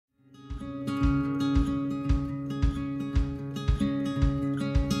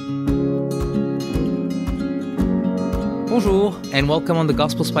Bonjour, and welcome on the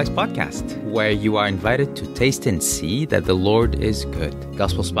Gospel Spice podcast, where you are invited to taste and see that the Lord is good.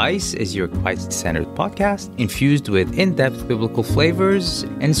 Gospel Spice is your Christ-centered podcast, infused with in-depth biblical flavors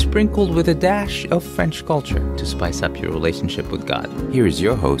and sprinkled with a dash of French culture to spice up your relationship with God. Here is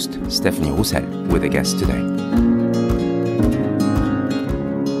your host, Stephanie Roussel, with a guest today.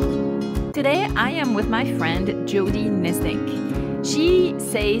 Today, I am with my friend, Jodie Niznik. She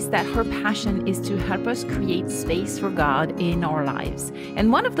says that her passion is to help us create space for God in our lives.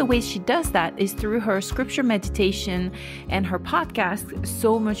 And one of the ways she does that is through her scripture meditation and her podcast,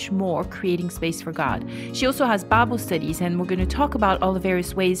 So Much More, Creating Space for God. She also has Bible studies, and we're going to talk about all the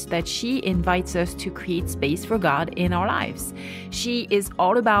various ways that she invites us to create space for God in our lives. She is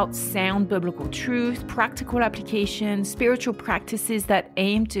all about sound biblical truth, practical application, spiritual practices that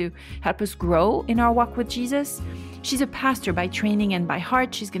aim to help us grow in our walk with Jesus. She's a pastor by training and by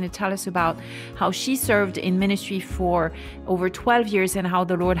heart. She's going to tell us about how she served in ministry for over 12 years and how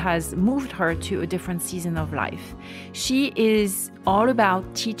the Lord has moved her to a different season of life. She is all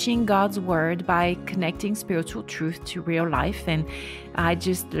about teaching God's word by connecting spiritual truth to real life, and I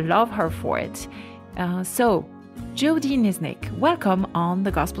just love her for it. So, Jodie Niznik, welcome on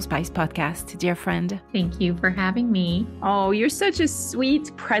the Gospel Spice podcast, dear friend. Thank you for having me. Oh, you're such a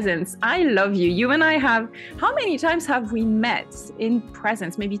sweet presence. I love you. You and I how many times have we met in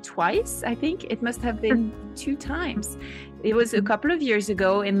presence? Maybe twice, I think. It must have been 2 times. It was a couple of years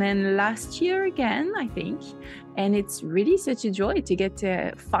ago, and then last year again, I think. And it's really such a joy to get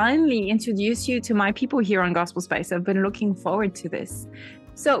to finally introduce you to my people here on Gospel Spice. I've been looking forward to this.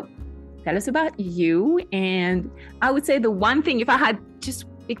 So, tell us about you. And I would say the one thing, if I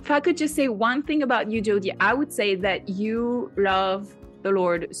could just say one thing about you, Jodie, I would say that you love the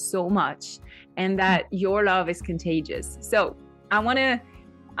Lord so much and that your love is contagious. So I want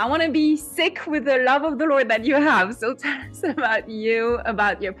to be sick with the love of the Lord that you have. So tell us about you,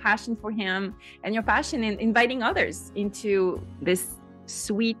 about your passion for him and your passion in inviting others into this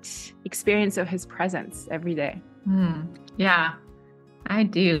sweet experience of his presence every day. Yeah. I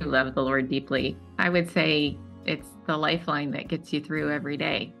do love the Lord deeply. I would say it's the lifeline that gets you through every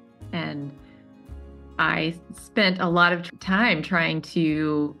day. And I spent a lot of time trying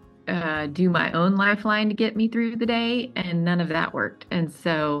to do my own lifeline to get me through the day, and none of that worked. And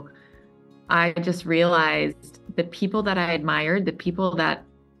so I just realized the people that I admired, the people that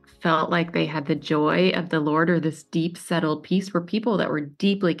felt like they had the joy of the Lord or this deep settled peace, were people that were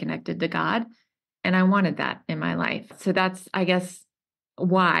deeply connected to God. And I wanted that in my life. So that's, I guess,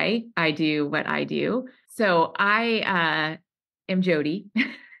 why I do what I do. So I am Jodie,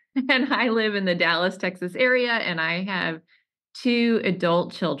 and I live in the Dallas, Texas area, and I have 2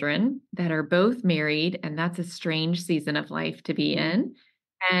 adult children that are both married, and that's a strange season of life to be in.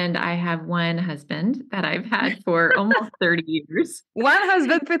 And I have 1 husband that I've had for almost 30 years. 1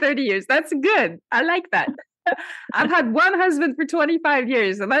 husband for 30 years. That's good. I like that. I've had 1 husband for 25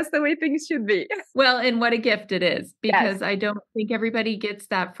 years, and that's the way things should be. Well, and what a gift it is, because Yes. I don't think everybody gets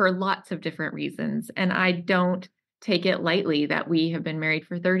that for lots of different reasons. And I don't take it lightly that we have been married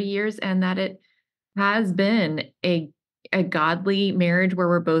for 30 years and that it has been a godly marriage where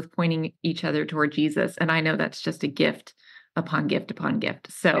we're both pointing each other toward Jesus. And I know that's just a gift upon gift upon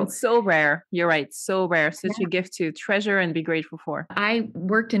gift. So It's so rare. You're right. So rare. Such a gift to treasure and be grateful for. I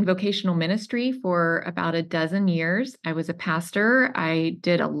worked in vocational ministry for about a dozen years. I was a pastor. I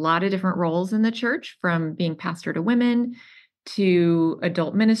did a lot of different roles in the church, from being pastor to women to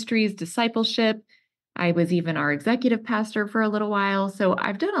adult ministries, discipleship. I was even our executive pastor for a little while. So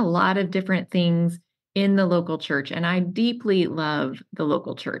I've done a lot of different things in the local church, and I deeply love the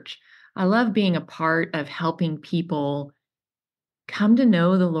local church. I love being a part of helping people come to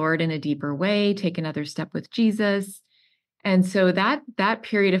know the Lord in a deeper way, take another step with Jesus. And so that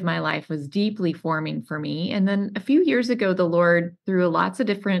period of my life was deeply forming for me. And then a few years ago, the Lord, through lots of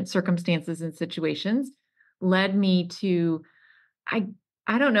different circumstances and situations, led me to, I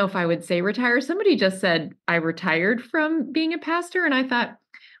don't know if I would say retire. Somebody just said I retired from being a pastor. And I thought,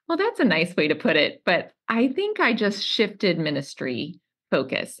 well, that's a nice way to put it. But I think I just shifted ministry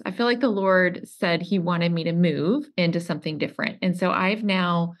focus. I feel like the Lord said he wanted me to move into something different. And so I've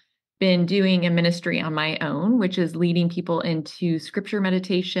now been doing a ministry on my own, which is leading people into scripture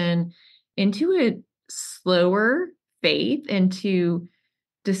meditation, into a slower faith, into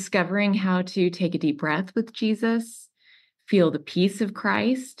discovering how to take a deep breath with Jesus, feel the peace of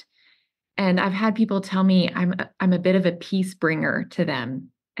Christ. And I've had people tell me I'm a bit of a peace bringer to them.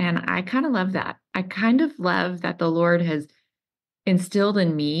 And I kind of love that. I kind of love that the Lord has instilled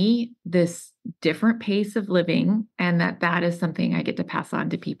in me this different pace of living, and that is something I get to pass on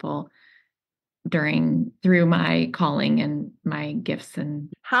to people. through my calling and my gifts. And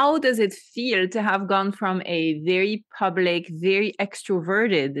how does it feel to have gone from a very public, very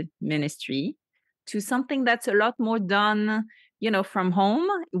extroverted ministry to something that's a lot more done, from home,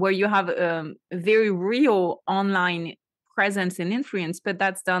 where you have a very real online presence and influence, but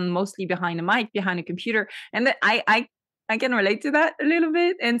that's done mostly behind a mic, behind a computer? And I can relate to that a little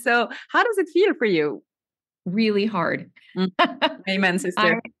bit. And so how does it feel for you? really hard. Amen,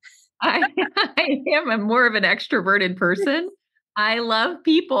 sister. I am more of an extroverted person. I love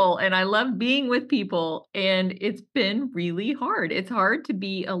people and I love being with people. And it's been really hard. It's hard to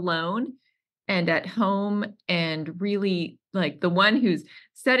be alone and at home and really like the one who's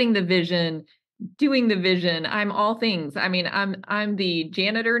setting the vision, doing the vision. I'm all things. I mean, I'm the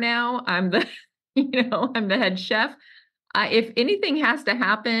janitor now. I'm the, I'm the head chef. If anything has to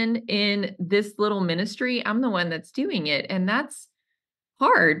happen in this little ministry, I'm the one that's doing it. And that's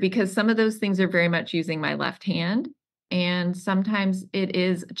hard because some of those things are very much using my left hand. And sometimes it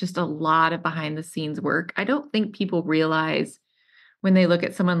is just a lot of behind the scenes work. I don't think people realize when they look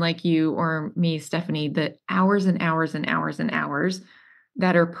at someone like you or me, Stephanie, the hours and hours and hours and hours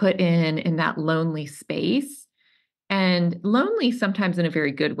that are put in that lonely space. And lonely sometimes in a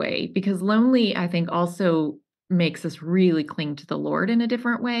very good way, because lonely, I think, also makes us really cling to the Lord in a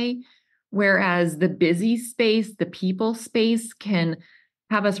different way. Whereas the busy space, the people space can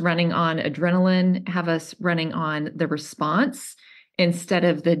have us running on adrenaline, have us running on the response instead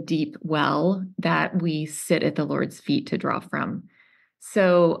of the deep well that we sit at the Lord's feet to draw from.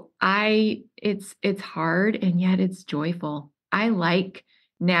 So it's hard and yet it's joyful. I like,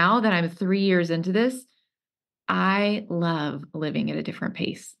 now that I'm 3 years into this, I love living at a different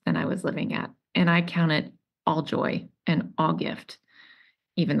pace than I was living at. And I count it all joy and all gift,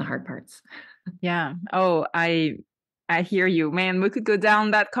 even the hard parts. Yeah. Oh, I hear you, man. We could go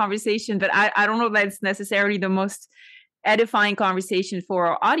down that conversation, but I don't know that it's necessarily the most edifying conversation for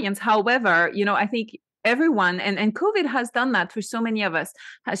our audience. However, I think everyone, and COVID has done that for so many of us,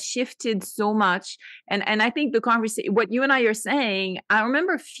 has shifted so much. And I think the conversation, what you and I are saying, I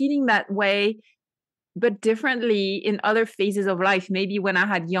remember feeling that way, but differently in other phases of life, maybe when I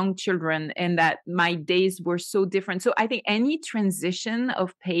had young children and that my days were so different. So I think any transition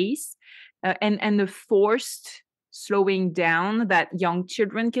of pace and the forced slowing down that young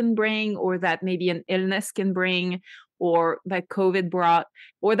children can bring, or that maybe an illness can bring, or that COVID brought,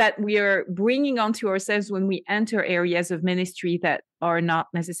 or that we are bringing onto ourselves when we enter areas of ministry that are not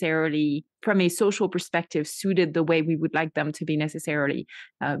necessarily, from a social perspective, suited the way we would like them to be necessarily.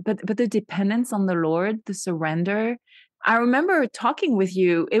 But the dependence on the Lord, the surrender. I remember talking with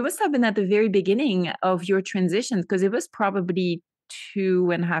you, it must have been at the very beginning of your transition, because it was probably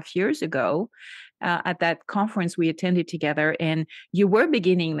 2.5 years ago. At that conference we attended together, and you were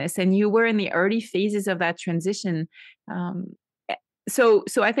beginning this, and you were in the early phases of that transition. So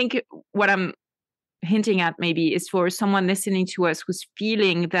I think what I'm hinting at maybe is for someone listening to us who's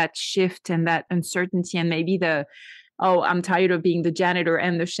feeling that shift and that uncertainty, and maybe I'm tired of being the janitor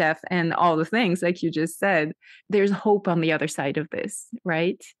and the chef and all the things, like you just said. There's hope on the other side of this,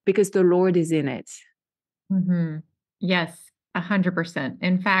 right? Because the Lord is in it. Mm-hmm. Yes, 100%.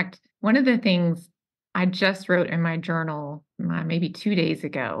 In fact, one of the things I just wrote in my journal maybe 2 days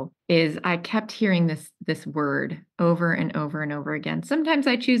ago is I kept hearing this word over and over and over again. Sometimes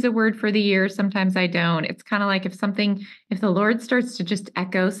I choose a word for the year, sometimes I don't. It's kind of like if the Lord starts to just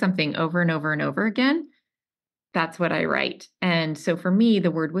echo something over and over and over again, that's what I write. And so for me,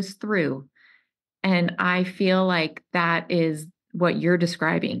 the word was through. And I feel like that is what you're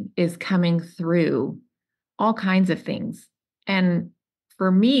describing, is coming through all kinds of things. And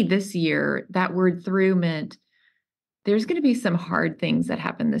for me this year, that word through meant there's going to be some hard things that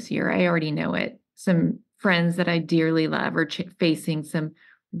happen this year. I already know it. Some friends that I dearly love are facing some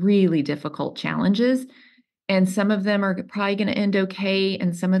really difficult challenges. And some of them are probably going to end okay,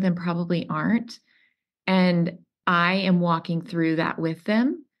 and some of them probably aren't. And I am walking through that with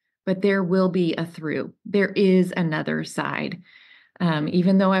them, but there will be a through. There is another side.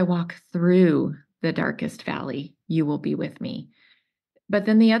 Even though I walk through the darkest valley, you will be with me. But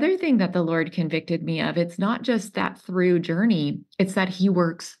then the other thing that the Lord convicted me of, it's not just that through journey, it's that he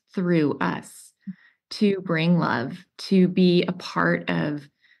works through us to bring love, to be a part of,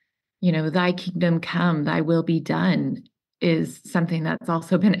 thy kingdom come, thy will be done, is something that's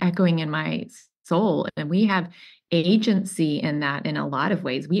also been echoing in my soul. And we have agency in that in a lot of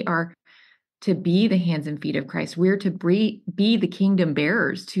ways. We are to be the hands and feet of Christ. We're to be the kingdom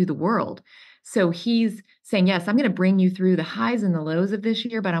bearers to the world. So he's saying, yes, I'm going to bring you through the highs and the lows of this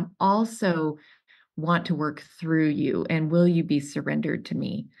year, but I'm also want to work through you. And will you be surrendered to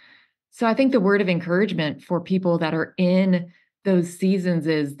me? So I think the word of encouragement for people that are in those seasons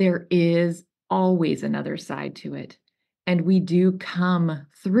is there is always another side to it. And we do come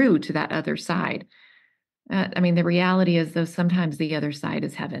through to that other side. The reality is, though, sometimes the other side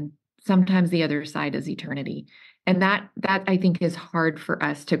is heaven. Sometimes the other side is eternity. And that I think is hard for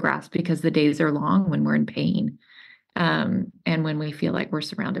us to grasp because the days are long when we're in pain, and when we feel like we're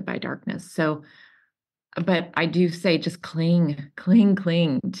surrounded by darkness. So, but I do say just cling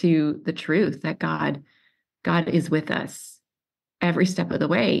to the truth that God is with us every step of the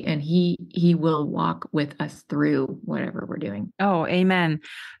way, and he will walk with us through whatever we're doing. Oh, amen.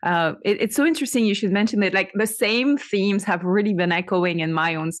 It's so interesting you should mention that. Like, the same themes have really been echoing in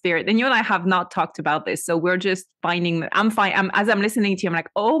my own spirit. And you and I have not talked about this. So we're just finding, I'm fine. As I'm listening to you, I'm like,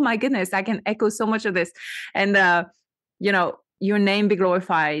 oh my goodness, I can echo so much of this. And, your name be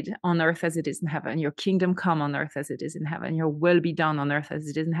glorified on earth as it is in heaven. Your kingdom come on earth as it is in heaven. Your will be done on earth as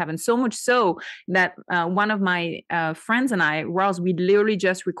it is in heaven. So much so that one of my friends and I, Ross, we literally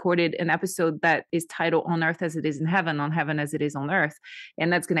just recorded an episode that is titled On Earth as It Is in Heaven, on Heaven as It Is on Earth.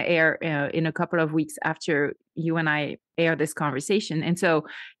 And that's going to air in a couple of weeks after you and I air this conversation. And so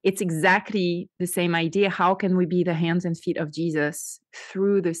it's exactly the same idea. How can we be the hands and feet of Jesus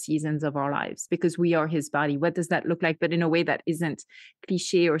through the seasons of our lives? Because we are his body. What does that look like? But in a way that isn't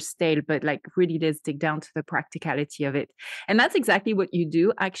cliche or stale, but like really does dig down to the practicality of it. And that's exactly what you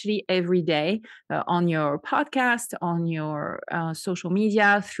do actually every day on your podcast, on your social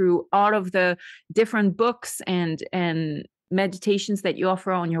media, through all of the different books and meditations that you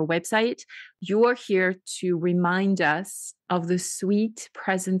offer on your website. You are here to remind us of the sweet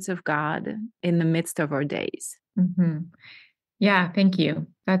presence of God in the midst of our days. Mm-hmm. Yeah, thank you.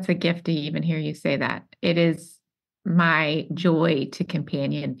 That's a gift to even hear you say that. It is my joy to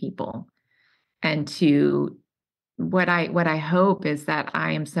companion people, and to what I hope is that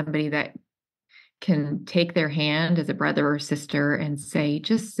I am somebody that can take their hand as a brother or sister and say,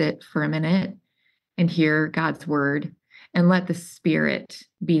 just sit for a minute and hear God's word and let the Spirit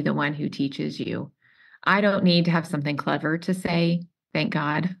be the one who teaches you. I don't need to have something clever to say, thank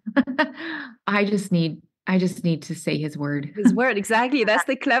God. I just need to say his word. His word, exactly. That's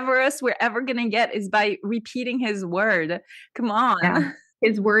the cleverest we're ever going to get, is by repeating his word. Come on. Yeah.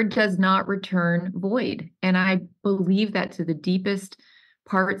 His word does not return void. And I believe that to the deepest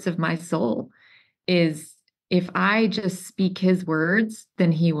parts of my soul, is if I just speak his words,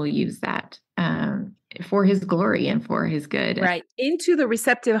 then he will use that for his glory and for his good. Right. Into the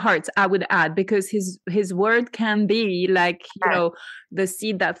receptive hearts, I would add, because his word can be like, the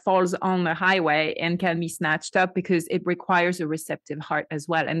seed that falls on the highway and can be snatched up, because it requires a receptive heart as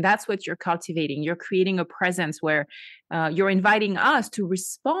well. And that's what you're cultivating. You're creating a presence where you're inviting us to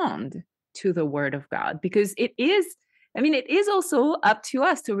respond to the word of God, because it is also up to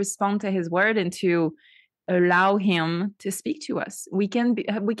us to respond to his word and to allow him to speak to us. We can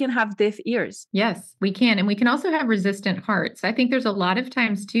have deaf ears. Yes, we can. And we can also have resistant hearts. I think there's a lot of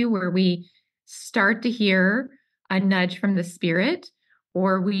times too where we start to hear a nudge from the Spirit,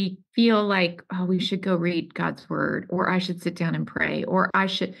 or we feel like, oh, we should go read God's word, or I should sit down and pray, or I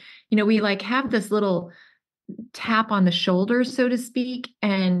should, we like have this little tap on the shoulder, so to speak.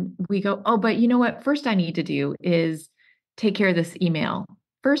 And we go, oh, but you know what? First I need to do is take care of this email.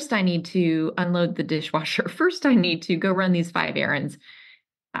 First, I need to unload the dishwasher. First, I need to go run these 5 errands.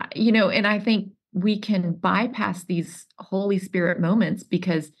 And I think we can bypass these Holy Spirit moments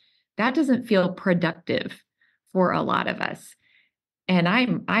because that doesn't feel productive for a lot of us. And I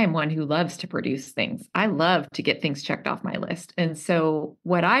am one who loves to produce things. I love to get things checked off my list. And so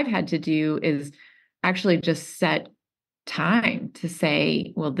what I've had to do is actually just set time to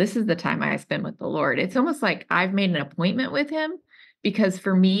say, well, this is the time I spend with the Lord. It's almost like I've made an appointment with him. Because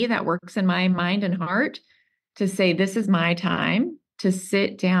for me, that works in my mind and heart to say, this is my time to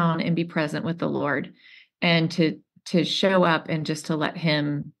sit down and be present with the Lord, and to show up and just to let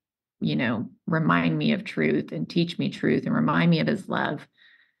him, remind me of truth and teach me truth and remind me of his love.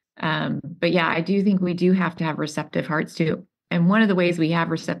 But yeah, I do think we do have to have receptive hearts too. And one of the ways we have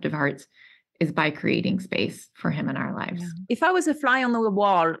receptive hearts is by creating space for him in our lives. Yeah. If I was a fly on the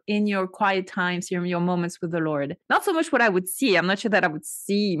wall in your quiet times, your moments with the Lord, not so much what I would see. I'm not sure that I would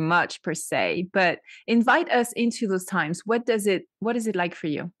see much per se, but invite us into those times. What is it like for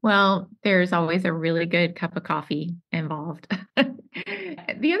you? Well, there's always a really good cup of coffee involved.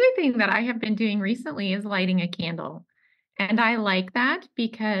 The other thing that I have been doing recently is lighting a candle. And I like that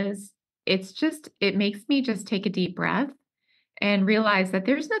because it makes me just take a deep breath and realize that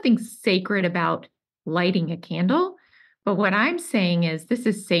there's nothing sacred about lighting a candle. But what I'm saying is this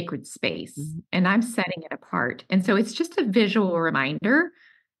is sacred space, and I'm setting it apart. And so it's just a visual reminder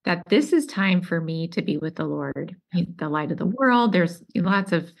that this is time for me to be with the Lord. He's the light of the world. There's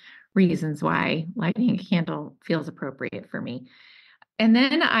lots of reasons why lighting a candle feels appropriate for me. And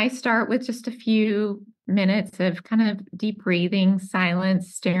then I start with just a few minutes of kind of deep breathing,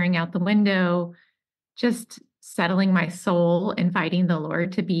 silence, staring out the window, just settling my soul, inviting the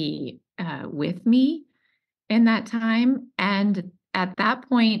Lord to be with me in that time. And at that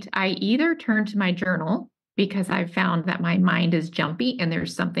point, I either turn to my journal because I've found that my mind is jumpy and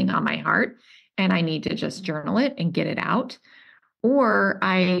there's something on my heart and I need to just journal it and get it out, or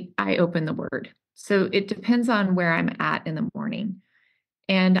I open the word. So it depends on where I'm at in the morning.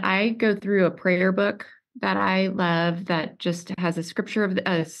 And I go through a prayer book that I love that just has a scripture of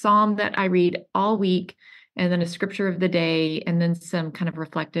a psalm that I read all week, and then a scripture of the day, and then some kind of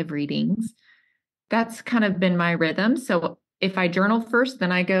reflective readings. That's kind of been my rhythm. So if I journal first,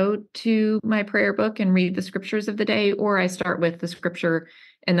 then I go to my prayer book and read the scriptures of the day, or I start with the scripture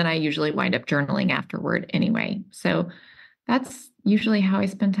and then I usually wind up journaling afterward anyway. So that's usually how I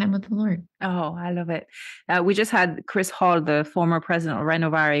spend time with the Lord. Oh, I love it. We just had Chris Hall, the former president of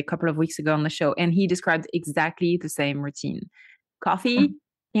Renovare, a couple of weeks ago on the show, and he described exactly the same routine. Coffee,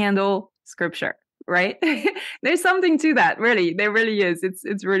 candle, scripture, right? There's something to that, really. There really is.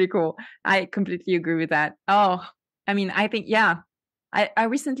 It's really cool. I completely agree with that. Oh, I mean, I think, yeah, I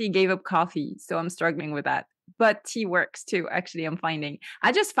recently gave up coffee, so I'm struggling with that. But tea works too, actually, I'm finding.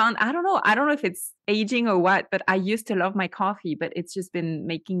 I just found, I don't know if it's aging or what, but I used to love my coffee, but it's just been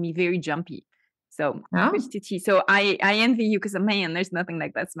making me very jumpy. So switch to tea. So I envy you because, man, there's nothing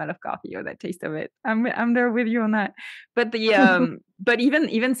like that smell of coffee or that taste of it. I'm there with you on that. But the but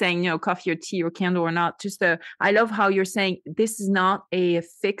even saying, coffee or tea or candle or not, just I love how you're saying this is not a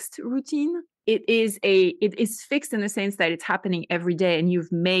fixed routine. It is fixed in the sense that it's happening every day, and you've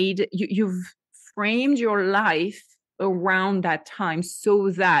framed your life around that time so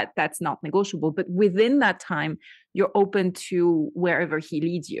that that's not negotiable. But within that time, you're open to wherever he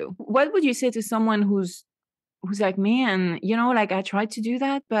leads you. What would you say to someone who's like, man, I tried to do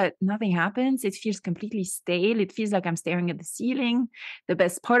that, but nothing happens. It feels completely stale. It feels like I'm staring at the ceiling. The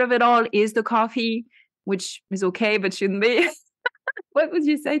best part of it all is the coffee, which is okay, but shouldn't be. What would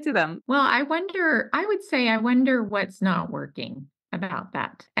you say to them? Well, I wonder what's not working about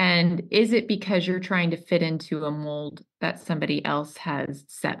that. And is it because you're trying to fit into a mold that somebody else has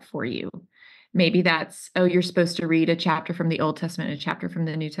set for you? Maybe that's, you're supposed to read a chapter from the Old Testament, a chapter from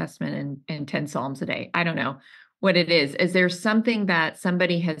the New Testament, and 10 Psalms a day. I don't know what it is. Is there something that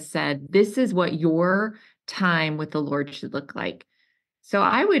somebody has said, this is what your time with the Lord should look like? So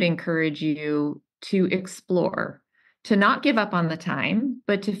I would encourage you to explore, to not give up on the time,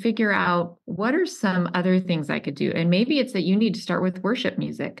 but to figure out what are some other things I could do. And maybe it's that you need to start with worship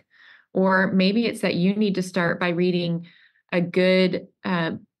music, or maybe it's that you need to start by reading a good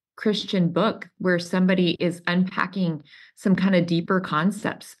Christian book where somebody is unpacking some kind of deeper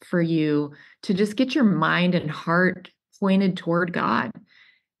concepts for you to just get your mind and heart pointed toward God.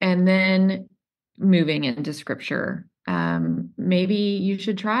 And then moving into scripture. Maybe you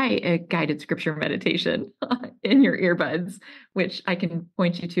should try a guided scripture meditation in your earbuds, which I can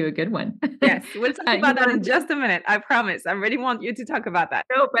point you to a good one. Yes, we'll talk about that in just a minute. I promise. I really want you to talk about that.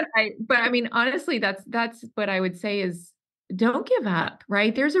 No, but I mean, honestly, that's what I would say is don't give up,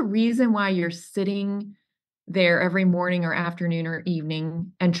 right? There's a reason why you're sitting there every morning or afternoon or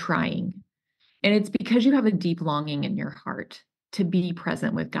evening and trying. And it's because you have a deep longing in your heart to be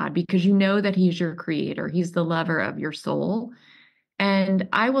present with God, because you know that he's your creator. He's the lover of your soul. And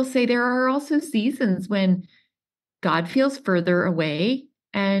I will say there are also seasons when God feels further away.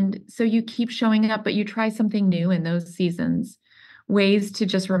 And so you keep showing up, but you try something new in those seasons, ways to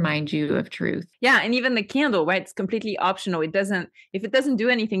just remind you of truth. Yeah. And even the candle, right? It's completely optional. If it doesn't do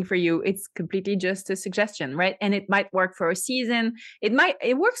anything for you, it's completely just a suggestion, right? And it might work for a season.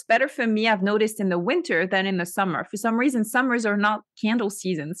 It works better for me, I've noticed, in the winter than in the summer. For some reason, summers are not candle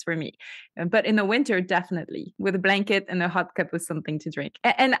seasons for me. But in the winter, definitely, with a blanket and a hot cup with something to drink.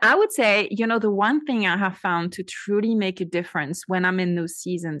 And I would say, the one thing I have found to truly make a difference when I'm in those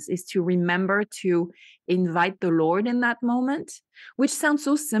seasons is to remember to invite the Lord in that moment, which sounds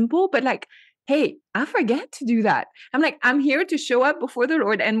so simple, but hey, I forget to do that. I'm here to show up before the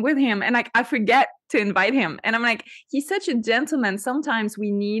Lord and with him. And I forget to invite him. And I'm he's such a gentleman. Sometimes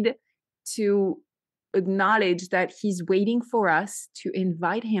we need to acknowledge that he's waiting for us to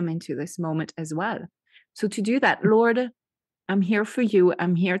invite him into this moment as well. So to do that, Lord, I'm here for you.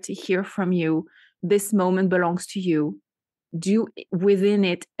 I'm here to hear from you. This moment belongs to you. Do within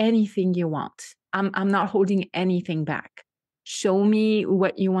it anything you want. I'm not holding anything back. Show me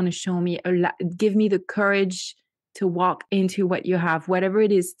what you want to show me. Give me the courage to walk into what you have, whatever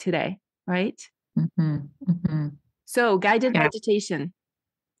it is today, right? Mm-hmm. Mm-hmm. So guided meditation.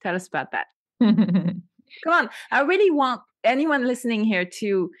 Tell us about that. Come on. I really want anyone listening here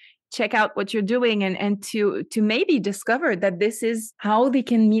to check out what you're doing and to maybe discover that this is how they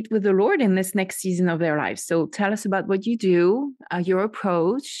can meet with the Lord in this next season of their lives. So tell us about what you do, your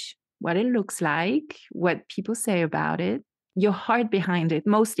approach, what it looks like, what people say about it, your heart behind it.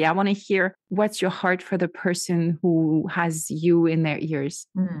 Mostly, I want to hear what's your heart for the person who has you in their ears.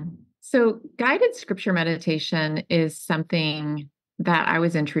 So guided scripture meditation is something that I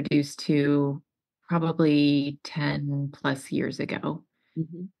was introduced to probably 10 plus years ago.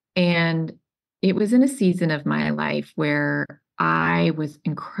 Mm-hmm. And it was in a season of my life where I was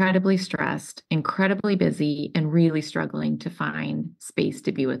incredibly stressed, incredibly busy, and really struggling to find space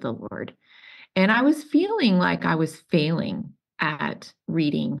to be with the Lord. And I was feeling like I was failing at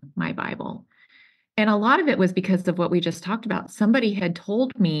reading my Bible. And a lot of it was because of what we just talked about. Somebody had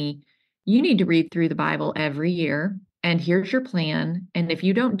told me, you need to read through the Bible every year, and here's your plan. And if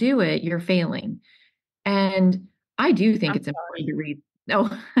you don't do it, you're failing. And I do think it's important to read.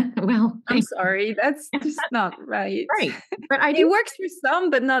 Oh, well, I'm sorry. That's just not right. Right. But it works for some,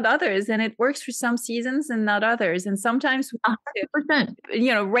 but not others. And it works for some seasons and not others. And sometimes we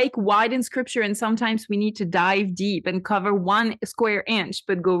need to, rake wide in scripture. And sometimes we need to dive deep and cover 1 square inch,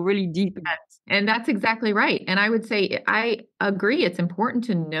 but go really deep. And that's exactly right. And I would say, I agree. It's important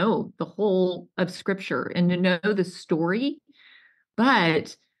to know the whole of scripture and to know the story.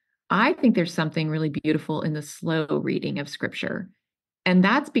 But I think there's something really beautiful in the slow reading of scripture. And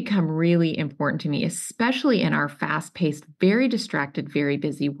that's become really important to me, especially in our fast-paced, very distracted, very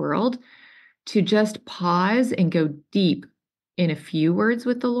busy world, to just pause and go deep in a few words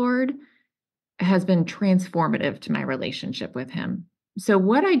with the Lord has been transformative to my relationship with him. So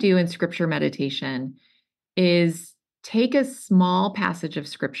what I do in scripture meditation is take a small passage of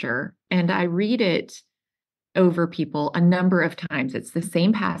scripture and I read it over people a number of times. It's the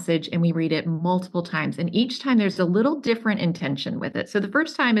same passage and we read it multiple times. And each time there's a little different intention with it. So the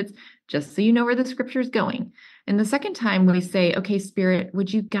first time it's just so you know where the scripture is going. And the second time we say, okay, Spirit,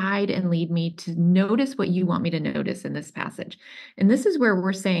 would you guide and lead me to notice what you want me to notice in this passage? And this is where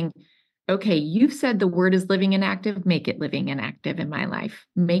we're saying, okay, you've said the word is living and active, make it living and active in my life.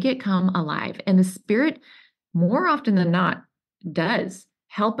 Make it come alive. And the Spirit, more often than not, does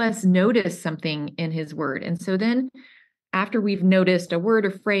help us notice something in his word. And so then after we've noticed a word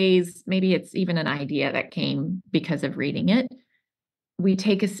or phrase, maybe it's even an idea that came because of reading it, we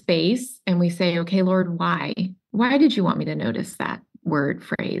take a space and we say, okay, Lord, why? Why did you want me to notice that word,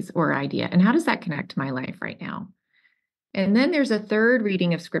 phrase, or idea? And how does that connect to my life right now? And then there's a third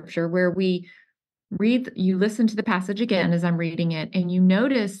reading of scripture where we read, you listen to the passage again as I'm reading it, and you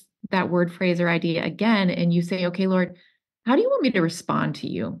notice that word, phrase, or idea again, and you say, okay, Lord, how do you want me to respond to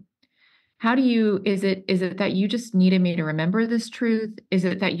you? Is it that you just needed me to remember this truth? Is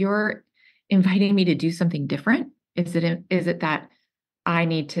it that you're inviting me to do something different? Is it that I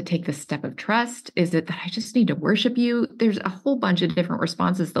need to take the step of trust? Is it that I just need to worship you? There's a whole bunch of different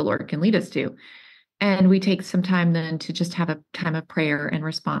responses the Lord can lead us to. And we take some time then to just have a time of prayer and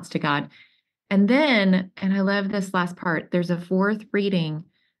response to God. And then, and I love this last part, there's a fourth reading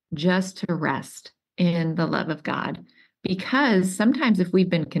just to rest in the love of God. Because sometimes if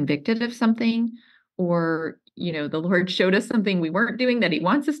we've been convicted of something or, the Lord showed us something we weren't doing that he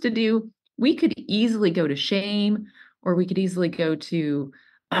wants us to do, we could easily go to shame or we could easily go to,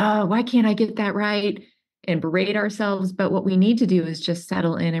 oh, why can't I get that right? And berate ourselves. But what we need to do is just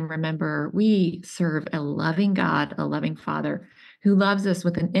settle in and remember we serve a loving God, a loving Father who loves us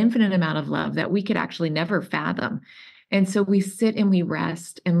with an infinite amount of love that we could actually never fathom. And so we sit and we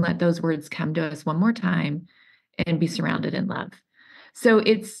rest and let those words come to us one more time and be surrounded in love. So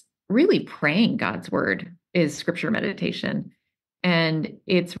it's really praying God's word is scripture meditation. And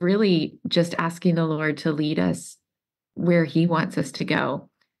it's really just asking the Lord to lead us where he wants us to go.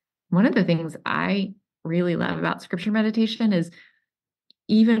 One of the things I really love about scripture meditation is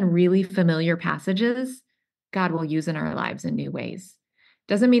even really familiar passages, God will use in our lives in new ways.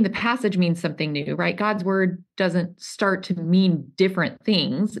 Doesn't mean the passage means something new, right? God's word doesn't start to mean different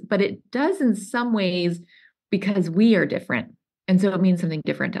things, but it does in some ways because we are different. And so it means something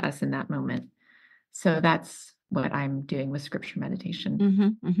different to us in that moment. So that's what I'm doing with scripture meditation.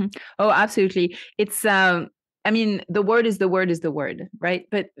 Mm-hmm, mm-hmm. Oh, absolutely. It's, the word is the word, right?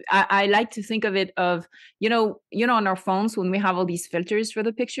 But I like to think of it of, on our phones, when we have all these filters for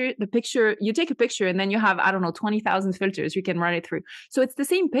the picture, you take a picture and then you have, 20,000 filters you can run it through. So it's the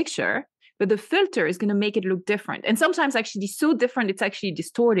same picture, but the filter is going to make it look different. And sometimes actually so different, it's actually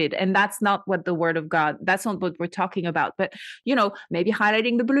distorted. And that's not what the word of God, that's not what we're talking about. But, maybe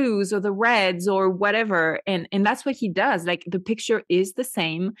highlighting the blues or the reds or whatever. And that's what he does. Like the picture is the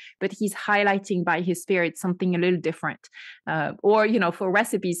same, but he's highlighting by his spirit something a little different. Or, for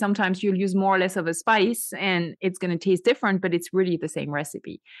recipes, sometimes you'll use more or less of a spice and it's going to taste different, but it's really the same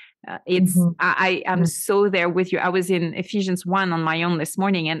recipe. I'm so there with you. I was in Ephesians 1 on my own this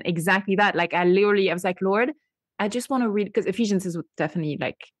morning, and exactly that. Like I was like, Lord, I just want to read, because Ephesians is definitely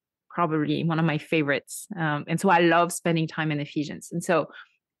like probably one of my favorites. And so I love spending time in Ephesians. And so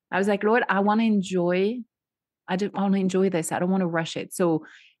I was like, Lord, I just want to enjoy this. I don't want to rush it. So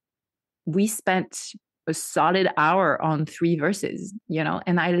we spent a solid hour on 3 verses,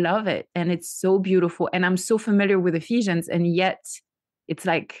 and I love it. And it's so beautiful. And I'm so familiar with Ephesians. And yet it's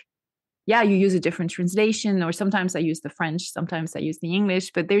like, yeah, you use a different translation, or sometimes I use the French, sometimes I use the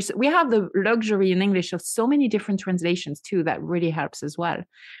English, but we have the luxury in English of so many different translations too, that really helps as well.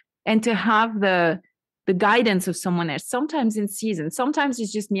 And to have the guidance of someone else, sometimes in season, sometimes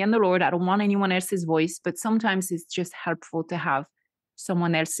it's just me and the Lord. I don't want anyone else's voice, but sometimes it's just helpful to have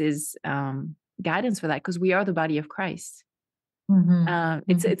someone else's guidance for that, because we are the body of Christ.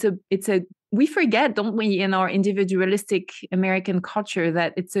 We forget, don't we, in our individualistic American culture,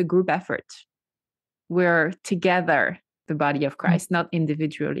 that it's a group effort. We're together, the body of Christ, not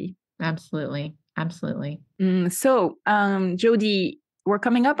individually. Absolutely. So, Jodie, we're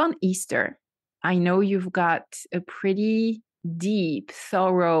coming up on Easter. I know you've got a pretty deep,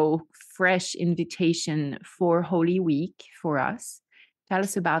 thorough, fresh invitation for Holy Week for us. Tell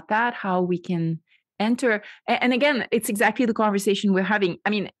us about that, how we can enter. And again, it's exactly the conversation we're having. I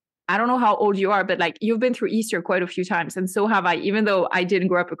mean, I don't know how old you are, but like you've been through Easter quite a few times. And so have I, even though I didn't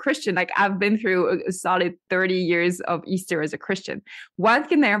grow up a Christian, like I've been through a solid 30 years of Easter as a Christian. What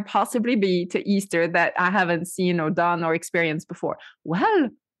can there possibly be to Easter that I haven't seen or done or experienced before? Well,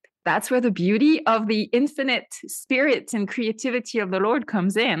 that's where the beauty of the infinite spirit and creativity of the Lord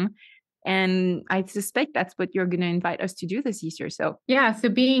comes in. And I suspect that's what you're going to invite us to do this Easter. So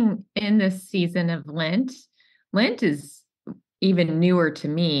being in this season of Lent is even newer to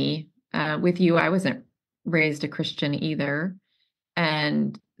me. With you, I wasn't raised a Christian either.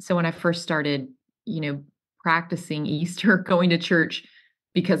 And so when I first started, practicing Easter, going to church,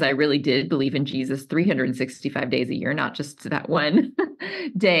 because I really did believe in Jesus 365 days a year, not just that one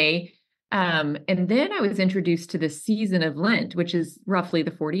day. And then I was introduced to the season of Lent, which is roughly the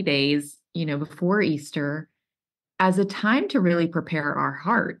 40 days, before Easter, as a time to really prepare our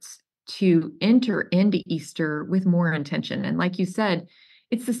hearts to enter into Easter with more intention. And like you said,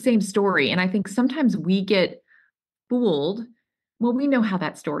 it's the same story. And I think sometimes we get fooled. Well, we know how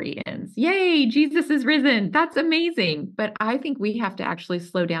that story ends. Yay, Jesus is risen. That's amazing. But I think we have to actually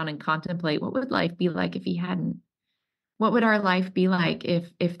slow down and contemplate, what would life be like if he hadn't? What would our life be like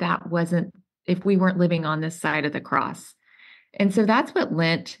if we weren't living on this side of the cross? And so that's what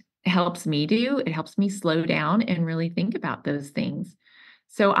Lent helps me do. It helps me slow down and really think about those things.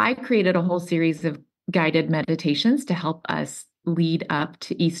 So I created a whole series of guided meditations to help us lead up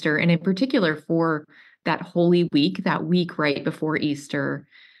to Easter, and in particular for that Holy Week, that week right before Easter.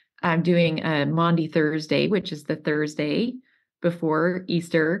 I'm doing a Maundy Thursday, which is the Thursday before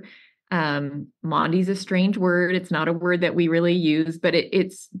Easter. Maundy's a strange word. It's not a word that we really use, but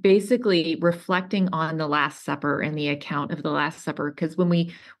it's basically reflecting on the Last Supper and the account of the Last Supper. Because when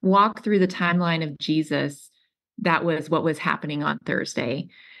we walk through the timeline of Jesus, that was what was happening on Thursday.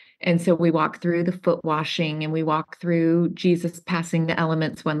 And so we walk through the foot washing, and we walk through Jesus passing the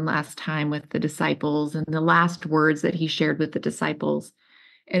elements one last time with the disciples and the last words that he shared with the disciples.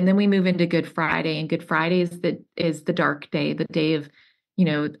 And then we move into Good Friday, and Good Friday is the dark day, the day of,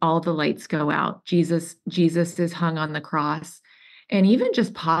 all the lights go out. Jesus is hung on the cross. And even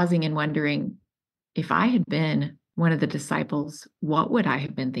just pausing and wondering, if I had been one of the disciples, what would I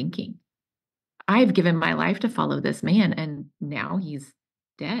have been thinking? I've given my life to follow this man, and now he's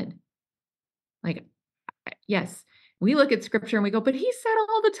dead. Like, yes, we look at scripture and we go, but he said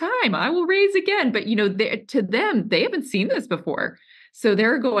all the time, I will raise again. But, to them, they haven't seen this before. So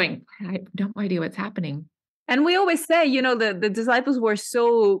they're going, I have no idea what's happening. And we always say, the disciples were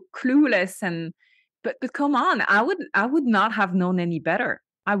so clueless, but come on, I would not have known any better.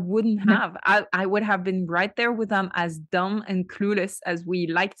 I wouldn't have. I would have been right there with them, as dumb and clueless as we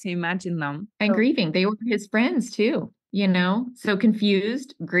like to imagine them. And grieving. They were his friends too, so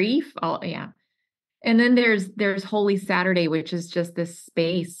confused, grief, all, yeah. And then there's Holy Saturday, which is just this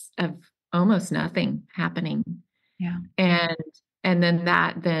space of almost nothing happening. Yeah. And then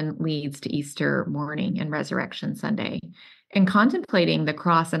that then leads to Easter morning and Resurrection Sunday. and contemplating the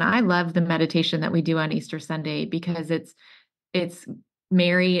cross. And I love the meditation that we do on Easter Sunday because it's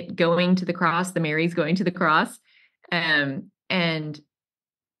Mary going to the cross, the Mary's going to the cross, and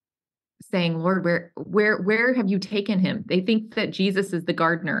saying, Lord, where have you taken him? They think that Jesus is the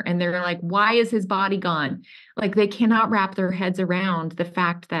gardener, and they're like, why is his body gone? Like, they cannot wrap their heads around the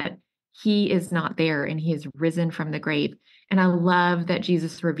fact that he is not there and he is risen from the grave. And I love that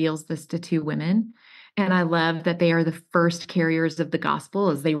Jesus reveals this to two women. And I love that they are the first carriers of the gospel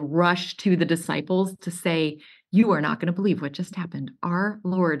as they rush to the disciples to say, you are not going to believe what just happened. Our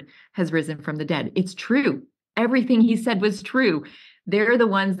Lord has risen from the dead. It's true. Everything he said was true. They're the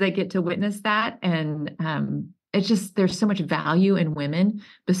ones that get to witness that. And it's just, there's so much value in women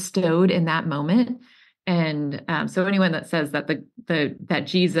bestowed in that moment. And so anyone that says that that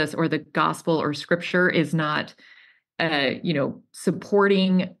Jesus or the gospel or scripture is not,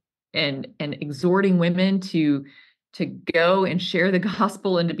 supporting and exhorting women to go and share the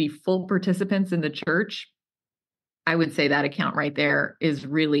gospel and to be full participants in the church, I would say that account right there is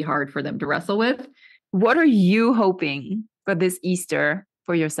really hard for them to wrestle with. What are you hoping for this Easter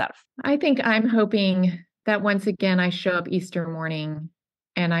for yourself? I think I'm hoping that once again, I show up Easter morning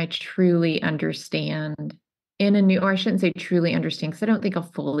and I truly understand or I shouldn't say truly understand, because I don't think I'll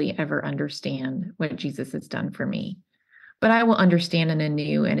fully ever understand what Jesus has done for me, but I will understand in a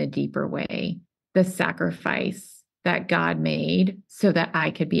new and a deeper way the sacrifice that God made so that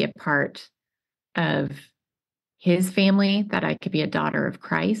I could be a part of his family, that I could be a daughter of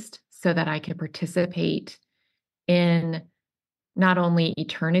Christ, so that I could participate in not only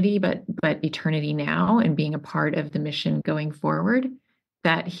eternity, but eternity now, and being a part of the mission going forward,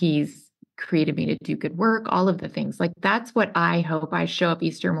 that he's created me to do good work, all of the things. Like, that's what I hope. I show up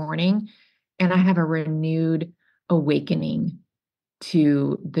Easter morning and I have a renewed awakening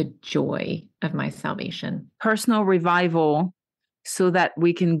to the joy of my salvation. Personal revival, so that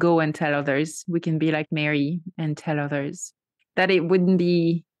we can go and tell others. We can be like Mary and tell others that it wouldn't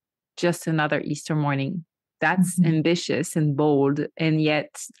be just another Easter morning. That's ambitious and bold. And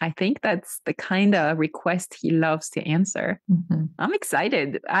yet I think that's the kind of request he loves to answer. I'm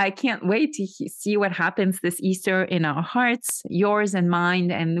excited. I can't wait to see what happens this Easter in our hearts, yours and mine,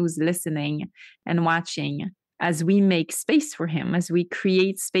 and who's listening and watching, as we make space for him, as we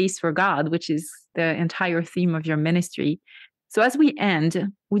create space for God, which is the entire theme of your ministry. So as we end,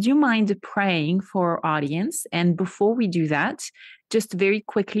 would you mind praying for our audience? And before we do that, just very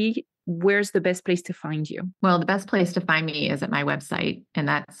quickly, where's the best place to find you? Well, the best place to find me is at my website, and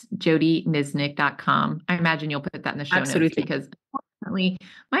that's jodieniznik.com. I imagine you'll put that in the show notes, because unfortunately,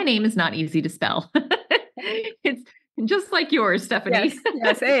 my name is not easy to spell. It's just like yours, Stephanie.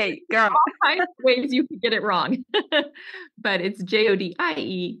 Yes, hey, girl. All kinds of ways you could get it wrong. But it's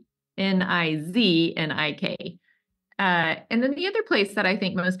Jodieniznik. And then the other place that I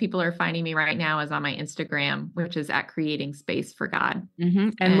think most people are finding me right now is on my Instagram, which is at Creating Space for God.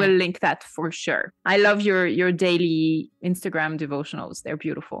 And we'll link that for sure. I love your daily Instagram devotionals. They're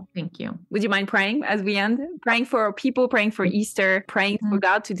beautiful. Thank you. Would you mind praying as we end? Praying for our people, praying for Easter, praying for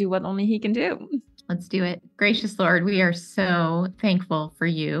God to do what only he can do. Let's do it. Gracious Lord, we are so thankful for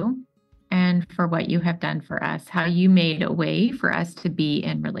you and for what you have done for us, how you made a way for us to be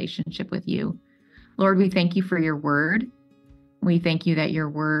in relationship with you. Lord, we thank you for your word. We thank you that your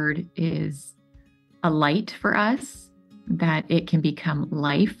word is a light for us, that it can become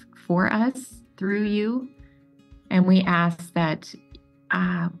life for us through you. And we ask that,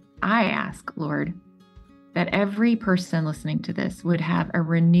 I ask, Lord, that every person listening to this would have a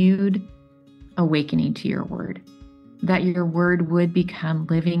renewed awakening to your word, that your word would become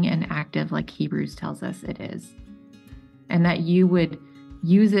living and active like Hebrews tells us it is, and that you would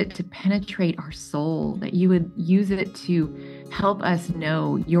use it to penetrate our soul, that you would use it to help us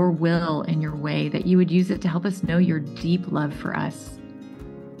know your will and your way, that you would use it to help us know your deep love for us,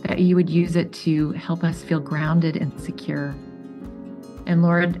 that you would use it to help us feel grounded and secure. And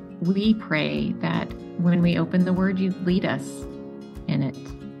Lord, we pray that when we open the word, you lead us in it.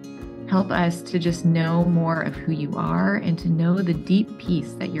 Help us to just know more of who you are and to know the deep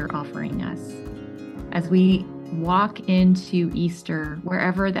peace that you're offering us as we walk into Easter,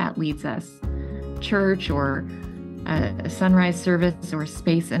 wherever that leads us, church or a sunrise service or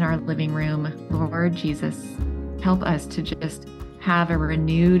space in our living room. Lord Jesus, help us to just have a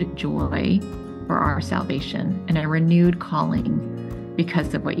renewed joy for our salvation and a renewed calling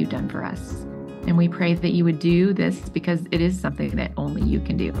because of what you've done for us. And we pray that you would do this because it is something that only you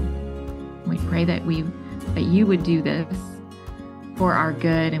can do. We pray that you would do this for our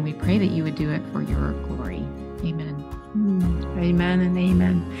good, and we pray that you would do it for your glory. Amen. Amen and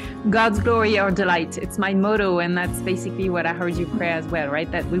amen. God's glory, our delight. It's my motto, and that's basically what I heard you pray as well, right?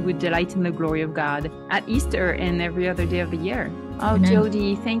 That we would delight in the glory of God at Easter and every other day of the year. Oh, amen.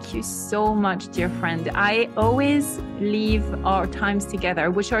 Jodie, thank you so much, dear friend. I always leave our times together,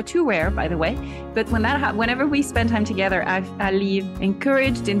 which are too rare, by the way. But whenever we spend time together, I leave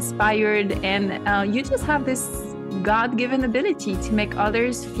encouraged, inspired, and you just have this God-given ability to make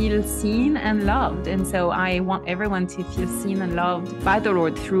others feel seen and loved. And so I want everyone to feel seen and loved by the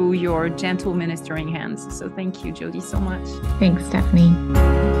Lord through your gentle ministering hands. So thank you, Jodie, so much. Thanks, Stephanie.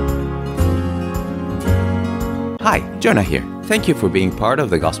 Hi, Jonah here. Thank you for being part of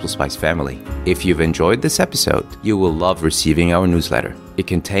the Gospel Spice family. If you've enjoyed this episode, you will love receiving our newsletter. It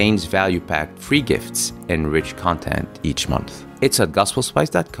contains value-packed free gifts and rich content each month. It's at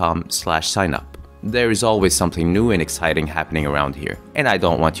gospelspice.com/sign-up. There is always something new and exciting happening around here, and I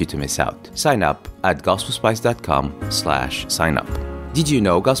don't want you to miss out. Sign up at gospelspice.com/sign-up. Did you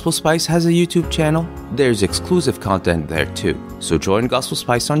know Gospel Spice has a YouTube channel? There's exclusive content there too, so join Gospel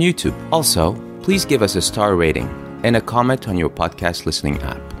Spice on YouTube. Also, please give us a star rating and a comment on your podcast listening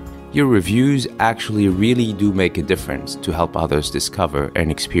app. Your reviews actually really do make a difference to help others discover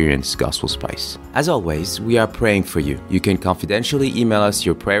and experience Gospel Spice. As always, we are praying for you. You can confidentially email us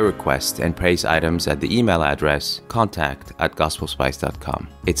your prayer requests and praise items at the email address contact@gospelspice.com.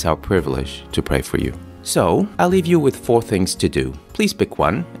 It's our privilege to pray for you. So, I'll leave you with 4 things to do. Please pick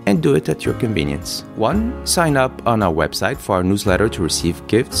one and do it at your convenience. 1. Sign up on our website for our newsletter to receive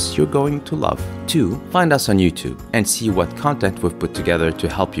gifts you're going to love. 2. Find us on YouTube and see what content we've put together to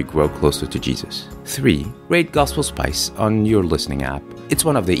help you grow closer to Jesus. 3. Rate Gospel Spice on your listening app. It's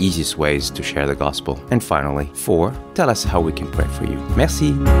one of the easiest ways to share the gospel. And finally, 4. Tell us how we can pray for you.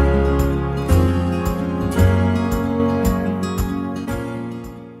 Merci.